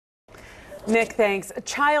Nick, thanks.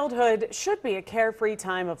 Childhood should be a carefree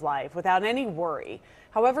time of life without any worry.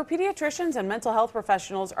 However, pediatricians and mental health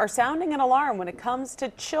professionals are sounding an alarm when it comes to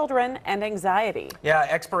children and anxiety. Yeah,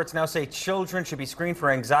 experts now say children should be screened for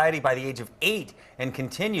anxiety by the age of 8 and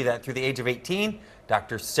continue that through the age of 18.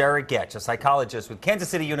 Dr. Sarah Getch, a psychologist with Kansas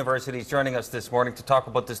City University, is joining us this morning to talk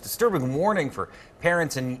about this disturbing warning for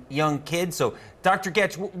parents and young kids. So, Dr.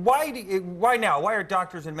 Getch, why now? Why are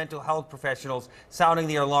doctors and mental health professionals sounding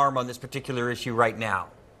the alarm on this particular issue right now?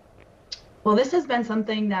 Well, this has been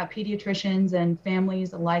something that pediatricians and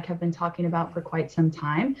families alike have been talking about for quite some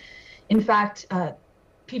time. In fact,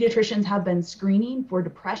 pediatricians have been screening for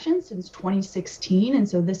depression since 2016, and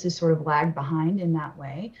so this is sort of lagged behind in that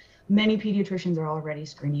way. Many pediatricians are already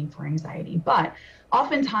screening for anxiety, but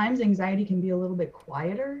oftentimes anxiety can be a little bit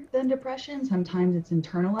quieter than depression. Sometimes it's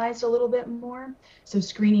internalized a little bit more. So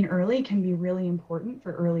screening early can be really important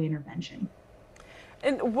for early intervention.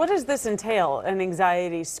 And what does this entail, an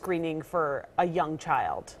anxiety screening for a young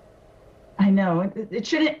child? I know it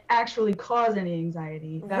shouldn't actually cause any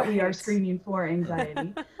anxiety that we are Right. screening for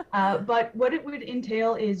anxiety. But what it would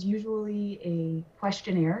entail is usually a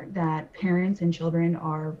questionnaire that parents and children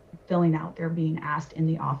are filling out. They're being asked in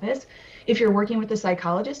the office. If you're working with a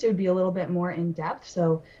psychologist, it would be a little bit more in depth.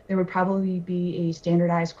 So there would probably be a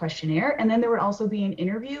standardized questionnaire. And then there would also be an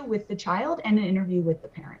interview with the child and an interview with the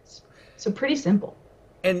parents. So pretty simple.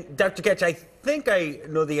 And Dr. Getch, I think I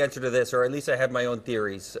know the answer to this, or at least I have my own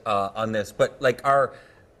theories on this, but like, are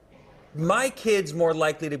my kids more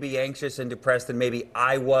likely to be anxious and depressed than maybe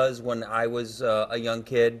I was when I was a young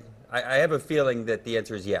kid? I have a feeling that the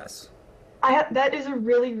answer is yes. That is a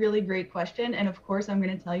really, really great question. And of course, I'm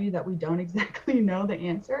going to tell you that we don't exactly know the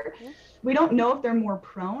answer. We don't know if they're more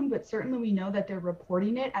prone, but certainly we know that they're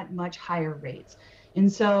reporting it at much higher rates. And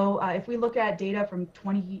so if we look at data from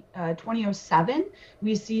 2007,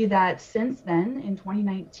 we see that since then, in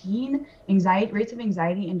 2019, rates of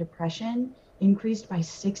anxiety and depression increased by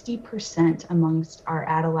 60% amongst our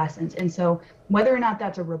adolescents. And so whether or not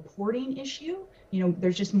that's a reporting issue,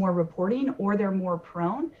 there's just more reporting, or they're more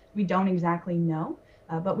prone, we don't exactly know.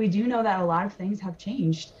 But we do know that a lot of things have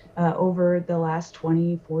changed over the last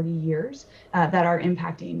 20, 40 years that are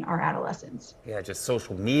impacting our adolescents. Yeah, just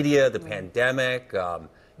social media, the pandemic.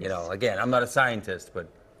 Again, I'm not a scientist, but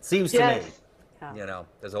it seems to me,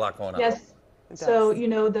 there's a lot going on. Yes. So,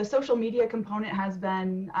 the social media component has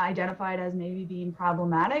been identified as maybe being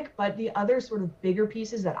problematic, but the other sort of bigger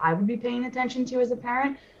pieces that I would be paying attention to as a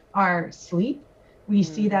parent are sleep. We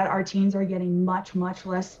see that our teens are getting much, much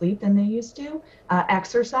less sleep than they used to.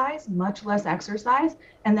 Exercise, much less exercise,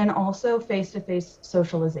 and then also face-to-face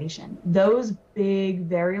socialization. Those big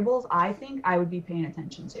variables, I think I would be paying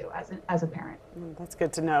attention to as a parent. That's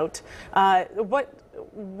good to note.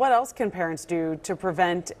 What else can parents do to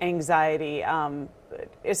prevent anxiety,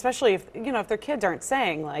 especially if their kids aren't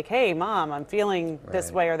saying like, "Hey, Mom, I'm feeling this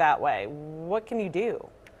way or that way." What can you do?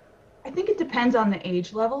 I think it depends on the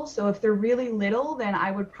age level. So if they're really little, then I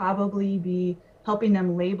would probably be helping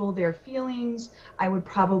them label their feelings. I would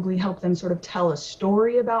probably help them sort of tell a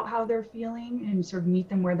story about how they're feeling and sort of meet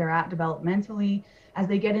them where they're at developmentally. As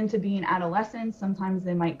they get into being adolescents, sometimes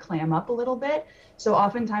they might clam up a little bit. So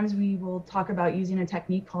oftentimes we will talk about using a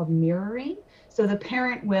technique called mirroring. So the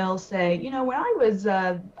parent will say, when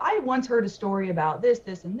I once heard a story about this,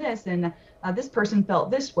 this, and this, and this person felt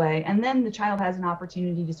this way. And then the child has an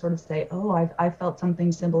opportunity to sort of say, oh, I felt something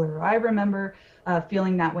similar, or I remember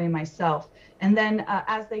feeling that way myself. And then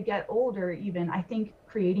as they get older, even, I think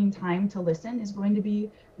creating time to listen is going to be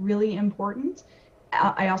really important.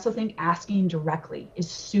 I also think asking directly is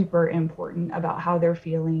super important about how they're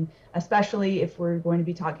feeling, especially if we're going to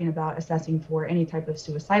be talking about assessing for any type of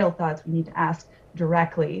suicidal thoughts. We need to ask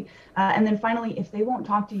directly. And then finally, if they won't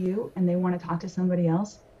talk to you and they want to talk to somebody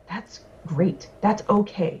else, that's great. That's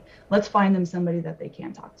okay. Let's find them somebody that they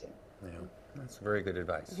can talk to. Yeah, that's very good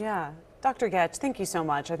advice. Yeah. Dr. Getch, thank you so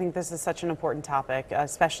much. I think this is such an important topic,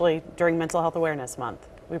 especially during Mental Health Awareness Month.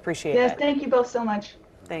 We appreciate it. Yes, thank you both so much.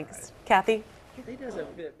 Thanks. Kathy? He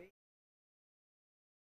doesn't fit me.